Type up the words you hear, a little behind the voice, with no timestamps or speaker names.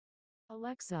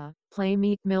Alexa, play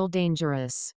Meat Mill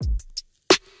Dangerous.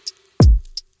 Right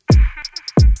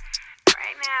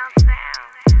now,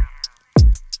 sound.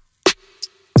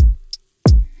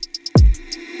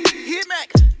 Hit Mac.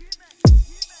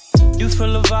 You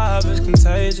feel the vibe is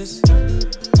contagious.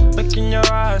 Look in your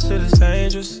eyes, feel it's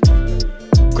dangerous.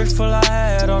 Grateful I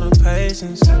had all the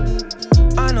patience.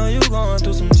 I know you going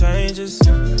through some changes.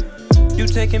 You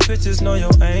taking pictures, know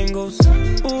your angles.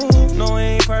 Ooh, no, we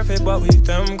ain't perfect, but we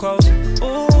them close.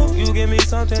 Ooh, you give me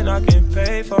something I can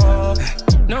pay for.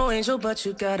 No angel, but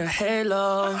you got a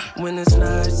halo. When it's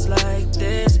nights like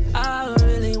this, I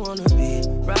really wanna be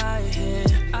right here.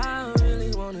 I really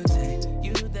wanna take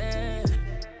you there.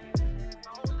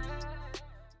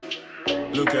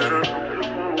 Look at her.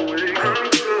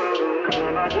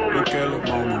 Look at the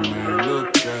mama, man.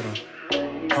 Look at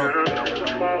her.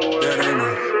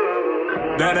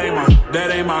 That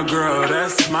ain't my girl.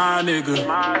 That's my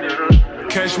nigga.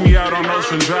 Catch me out on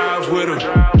Ocean Drive with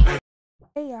her.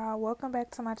 Hey y'all, welcome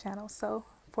back to my channel. So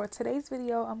for today's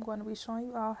video, I'm going to be showing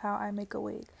you all how I make a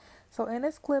wig. So in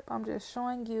this clip, I'm just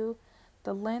showing you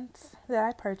the lengths that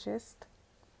I purchased.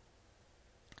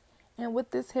 And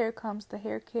with this hair comes the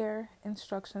hair care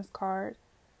instructions card,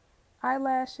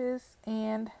 eyelashes,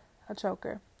 and a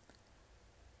choker.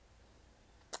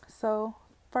 So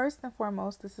first and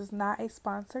foremost, this is not a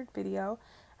sponsored video.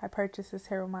 I purchased this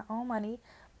hair with my own money,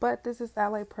 but this is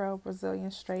LA Pearl Brazilian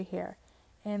straight hair.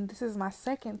 And this is my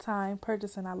second time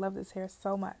purchasing. I love this hair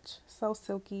so much. So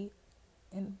silky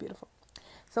and beautiful.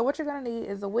 So what you're going to need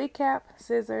is a wig cap,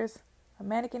 scissors, a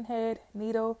mannequin head,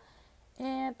 needle,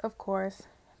 and of course,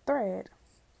 thread.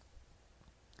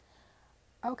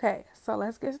 Okay, so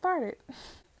let's get started.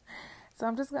 So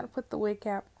I'm just going to put the wig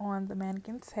cap on the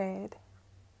mannequin's head.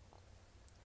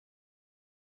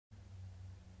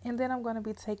 And then I'm going to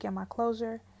be taking my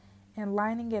closure and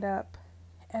lining it up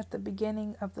at the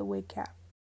beginning of the wig cap.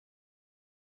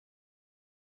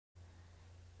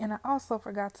 And I also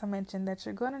forgot to mention that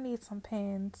you're going to need some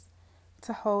pins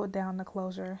to hold down the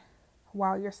closure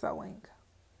while you're sewing.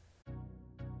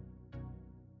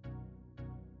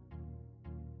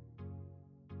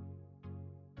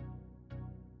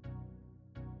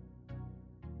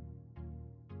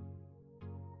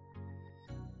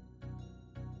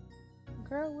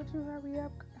 Girl, would you hurry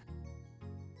up?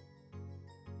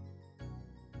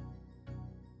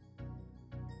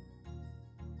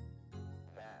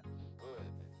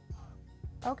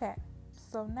 Okay,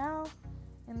 so now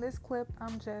in this clip,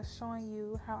 I'm just showing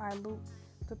you how I loop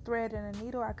the thread and the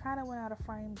needle. I kind of went out of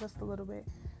frame just a little bit,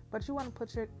 but you want to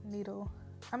put your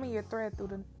your thread through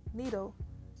the needle,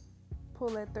 pull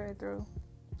that thread through,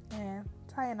 and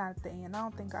tie it out at the end. I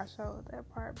don't think I showed that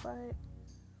part, but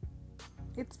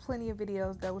it's plenty of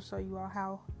videos that will show you all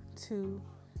how to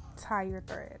tie your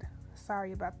thread.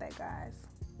 Sorry about that, guys.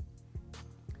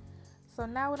 So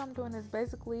now what I'm doing is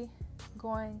basically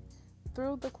going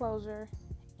through the closure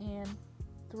and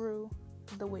through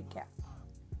the wig cap.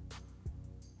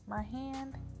 My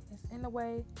hand is in the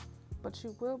way, but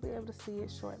you will be able to see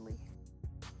it shortly.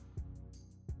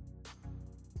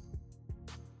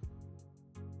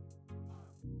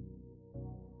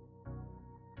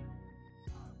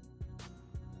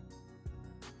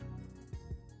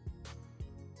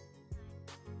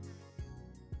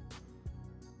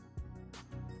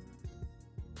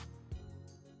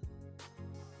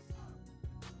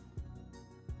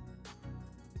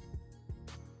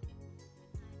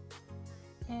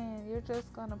 And you're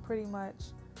just gonna pretty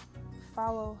much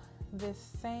follow this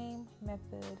same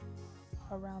method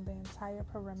around the entire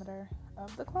perimeter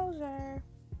of the closure.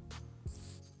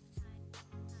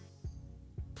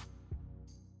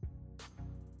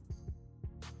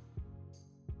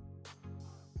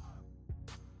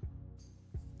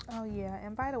 Oh yeah,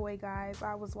 and by the way guys,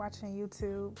 I was watching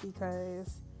YouTube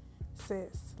because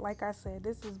sis, like I said,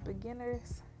 this is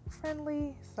beginners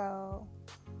friendly, so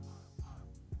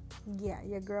yeah,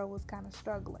 your girl was kind of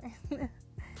struggling.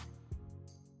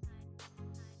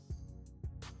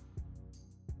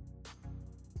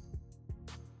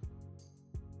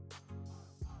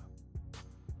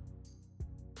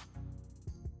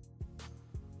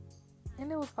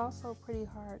 And it was also pretty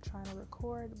hard trying to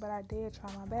record, but I did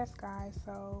try my best, guys,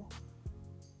 so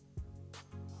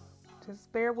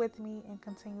just bear with me and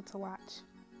continue to watch.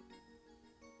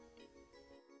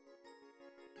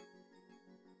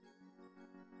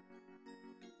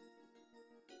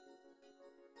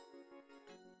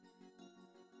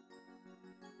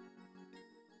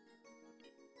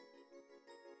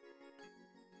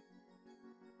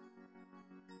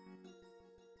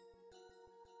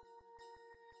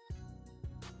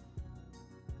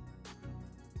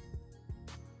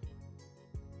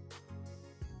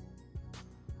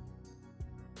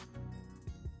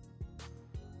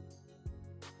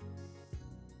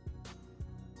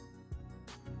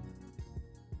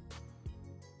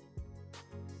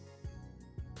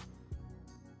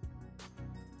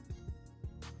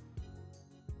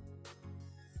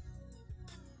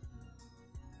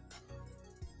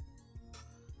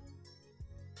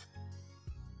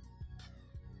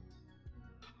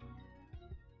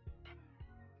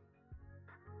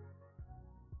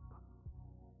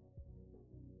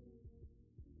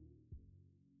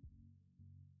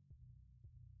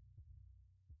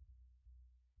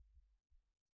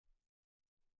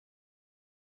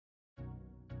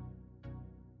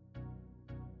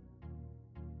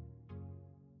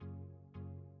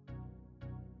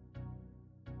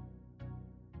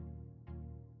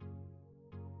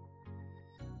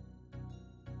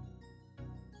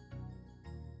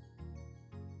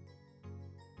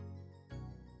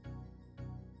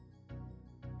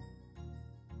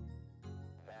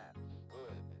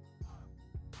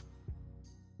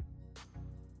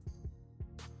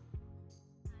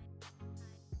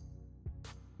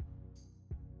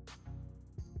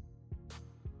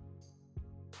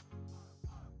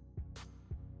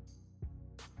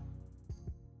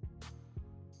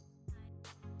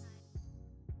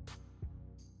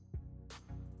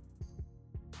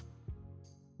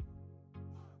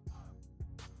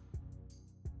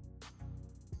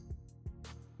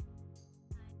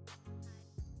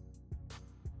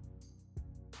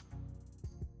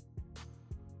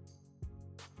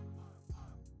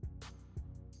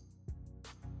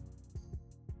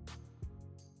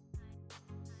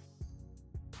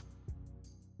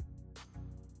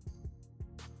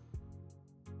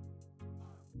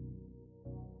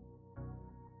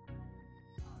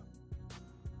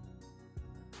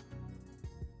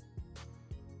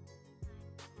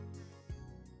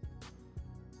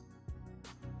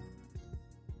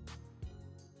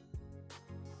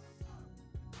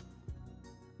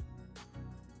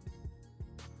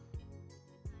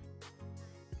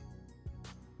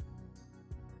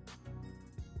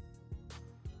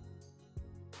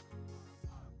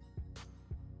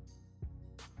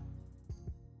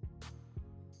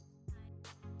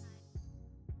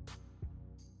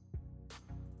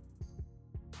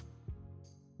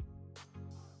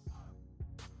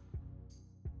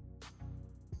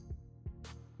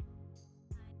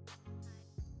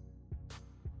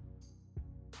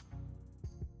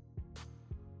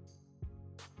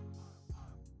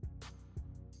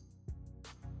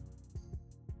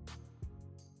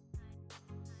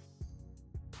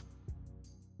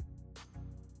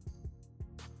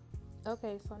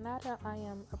 Okay, so now that I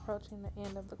am approaching the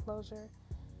end of the closure,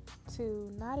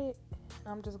 to knot it,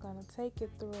 I'm just going to take it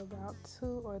through about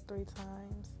 2 or 3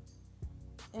 times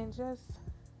and just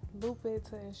loop it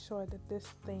to ensure that this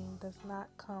thing does not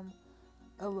come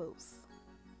loose.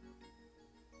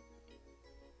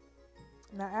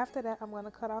 Now after that, I'm going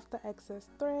to cut off the excess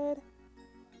thread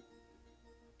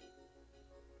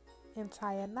and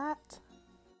tie a knot.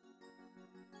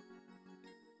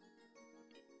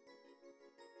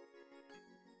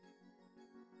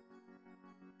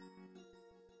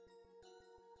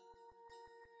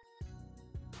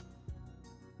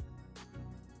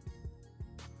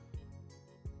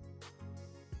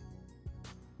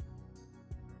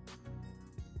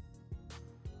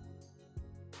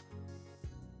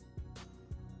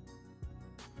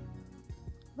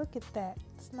 Look at that.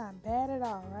 It's not bad at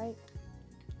all, right?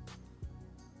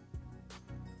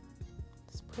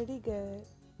 It's pretty good.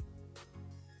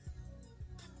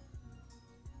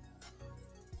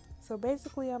 So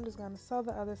basically, I'm just going to sew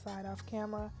the other side off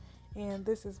camera, and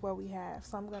this is what we have.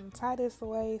 So I'm going to tie this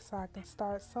away so I can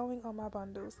start sewing on my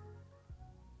bundles.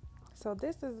 So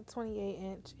this is a 28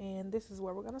 inch, and this is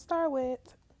what we're going to start with.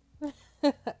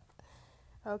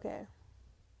 Okay.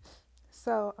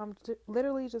 So I'm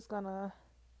literally just going to,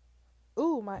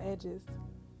 ooh, my edges.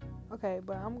 Okay,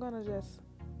 but I'm going to just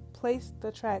place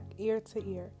the track ear to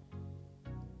ear.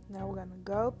 Now we're going to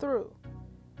go through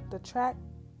the track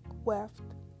weft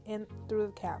in through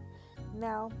the cap.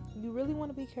 Now you really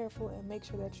want to be careful and make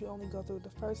sure that you only go through the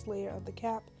first layer of the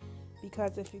cap,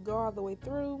 because if you go all the way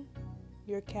through,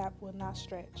 your cap will not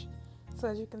stretch. So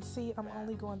as you can see, I'm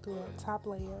only going through the top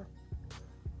layer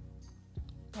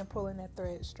and pulling that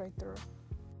thread straight through.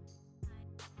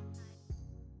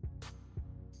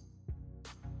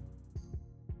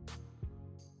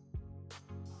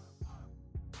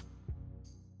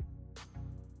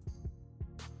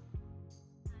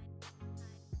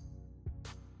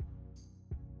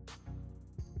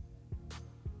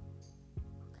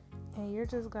 And you're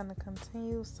just going to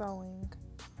continue sewing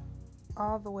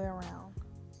all the way around.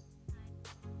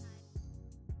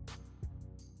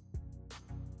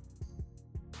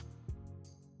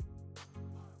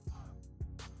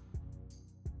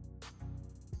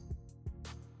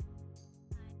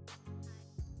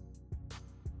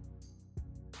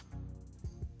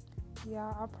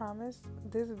 Y'all, I promise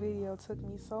this video took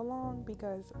me so long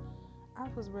because I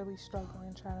was really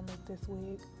struggling trying to make this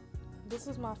wig. This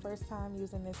was my first time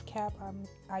using this cap.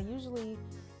 I usually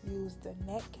use the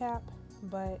net cap,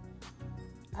 but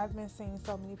I've been seeing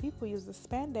so many people use the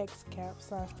spandex cap,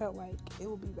 so I felt like it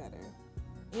would be better.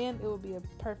 And it would be a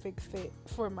perfect fit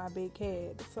for my big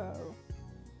head, so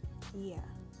yeah.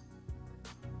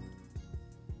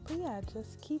 But yeah,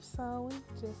 just keep sewing,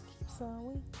 just keep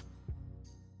sewing.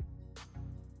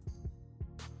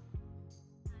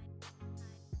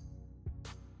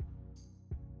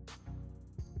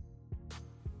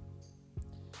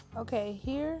 Okay,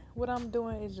 here what I'm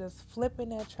doing is just flipping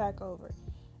that track over.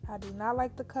 I do not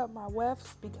like to cut my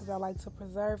wefts because I like to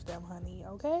preserve them, honey,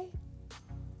 okay?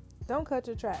 Don't cut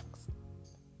your tracks.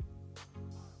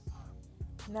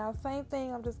 Now, same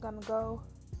thing, I'm just going to go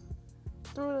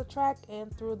through the track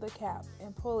and through the cap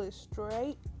and pull it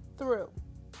straight through.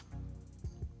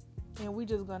 And we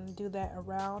just going to do that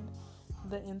around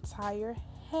the entire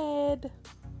head.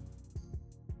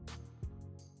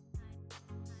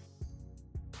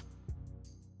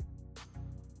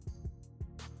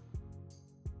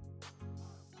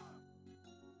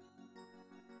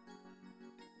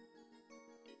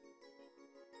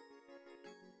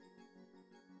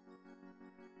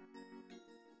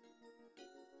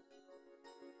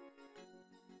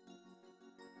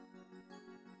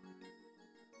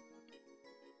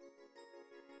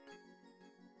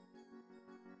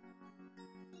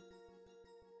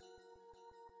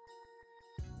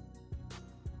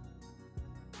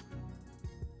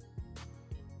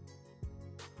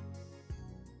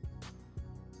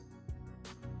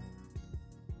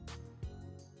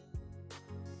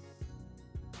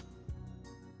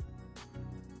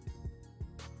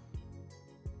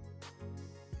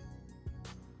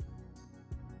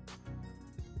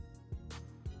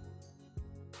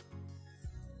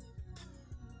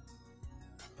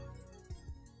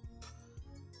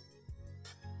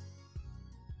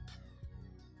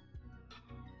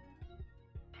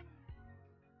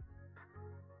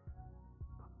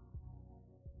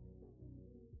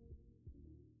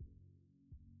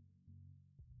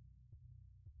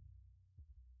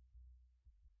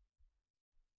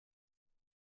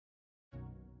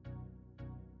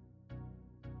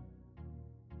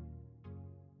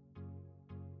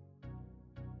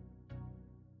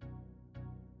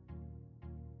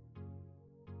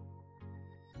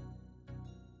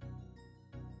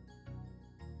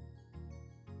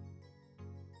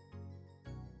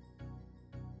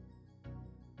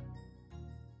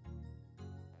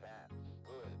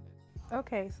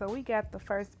 Okay, so we got the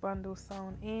first bundle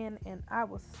sewn in, and I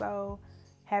was so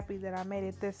happy that I made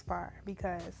it this far,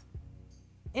 because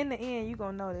in the end, you're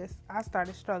going to notice I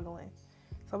started struggling.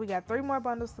 So we got 3 more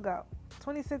bundles to go.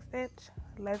 26 inch,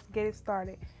 let's get it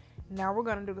started. Now we're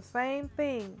going to do the same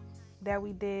thing that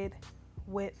we did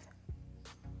with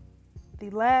the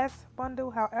last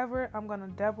bundle. However, I'm going to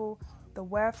double the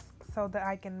wefts so that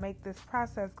I can make this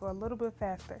process go a little bit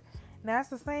faster. Now it's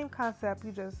the same concept.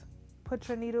 You just put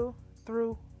your needle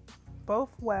through both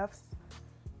wefts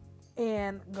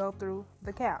and go through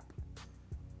the cap.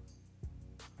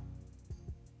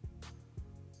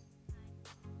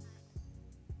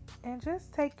 And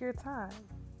just take your time.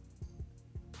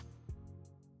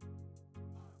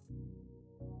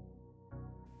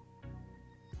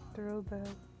 Through the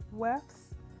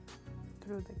wefts,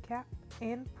 through the cap,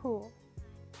 and pull.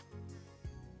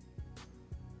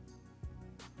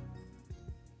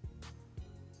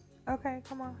 Okay,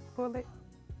 come on, pull it.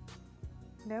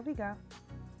 There we go.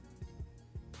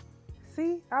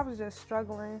 See, I was just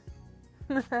struggling.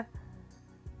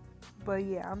 But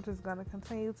yeah, I'm just gonna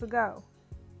continue to go.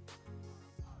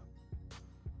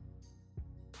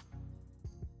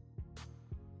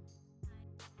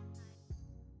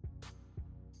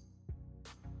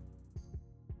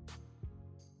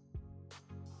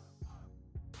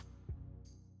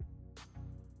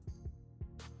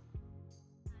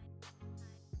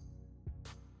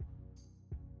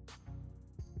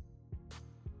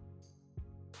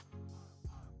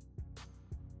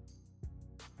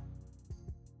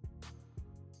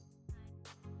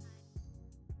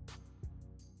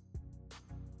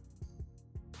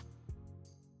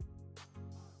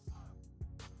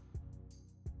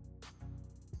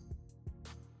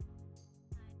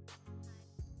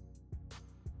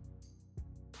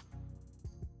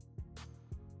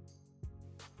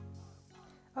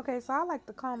 Okay, so I like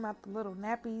to comb out the little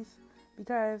nappies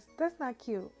because that's not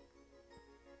cute.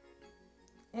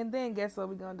 And then guess what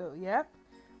we're going to do? Yep,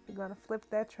 we're going to flip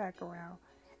that track around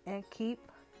and keep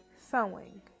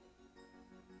sewing.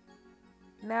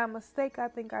 Now, a mistake I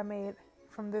think I made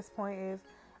from this point is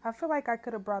I feel like I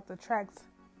could have brought the tracks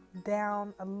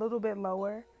down a little bit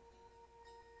lower.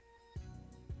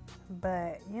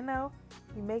 But, you know,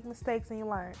 you make mistakes and you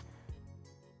learn.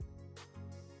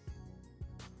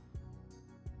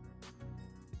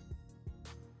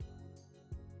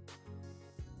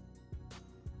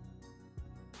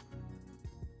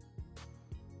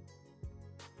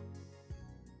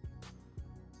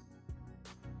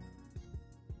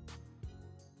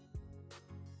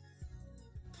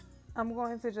 I'm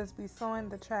going to just be sewing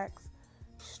the tracks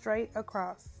straight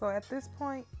across. So at this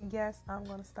point, yes, I'm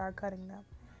going to start cutting them.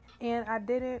 And I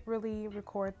didn't really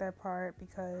record that part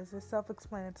because it's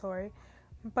self-explanatory.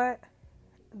 But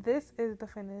this is the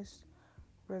finished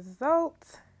result.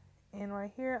 And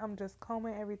right here, I'm just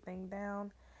combing everything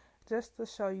down just to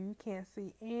show you can't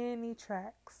see any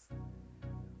tracks.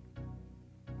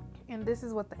 And this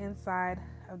is what the inside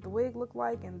of the wig looked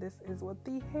like. And this is what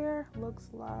the hair looks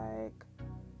like.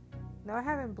 Now, I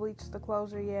haven't bleached the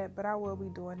closure yet, but I will be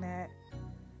doing that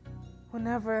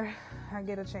whenever I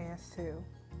get a chance to.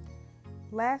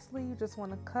 Lastly, you just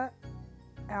want to cut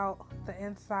out the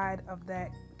inside of that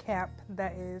cap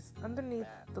that is underneath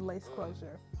the lace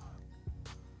closure.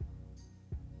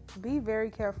 Be very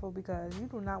careful because you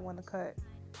do not want to cut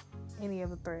any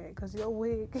of the thread because your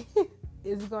wig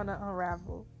is going to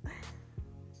unravel.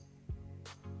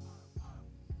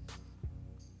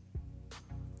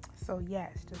 So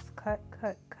yes, just cut,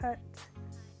 cut, cut.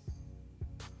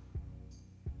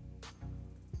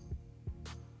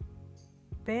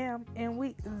 Bam, and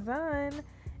we done.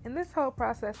 And this whole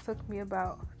process took me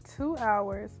about 2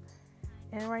 hours.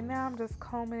 And right now I'm just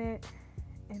combing it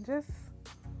and just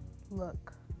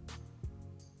look.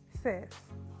 Sis,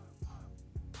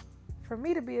 for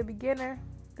me to be a beginner,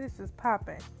 this is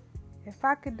popping. If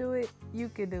I could do it, you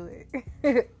could do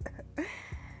it.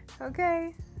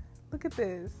 Okay, look at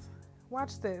this.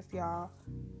 Watch this, y'all.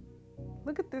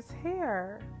 Look at this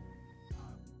hair.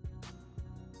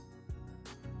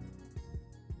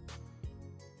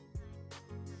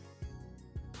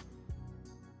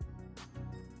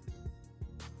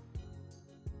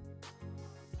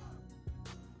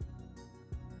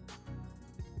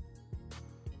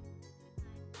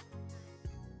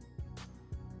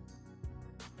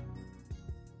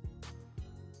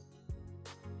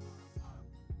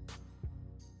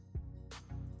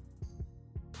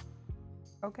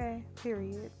 Okay,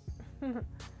 period.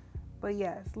 But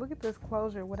yes, look at this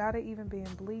closure without it even being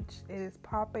bleached. It is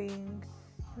popping.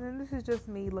 And then this is just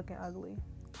me looking ugly.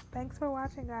 Thanks for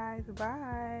watching, guys.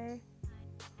 Bye.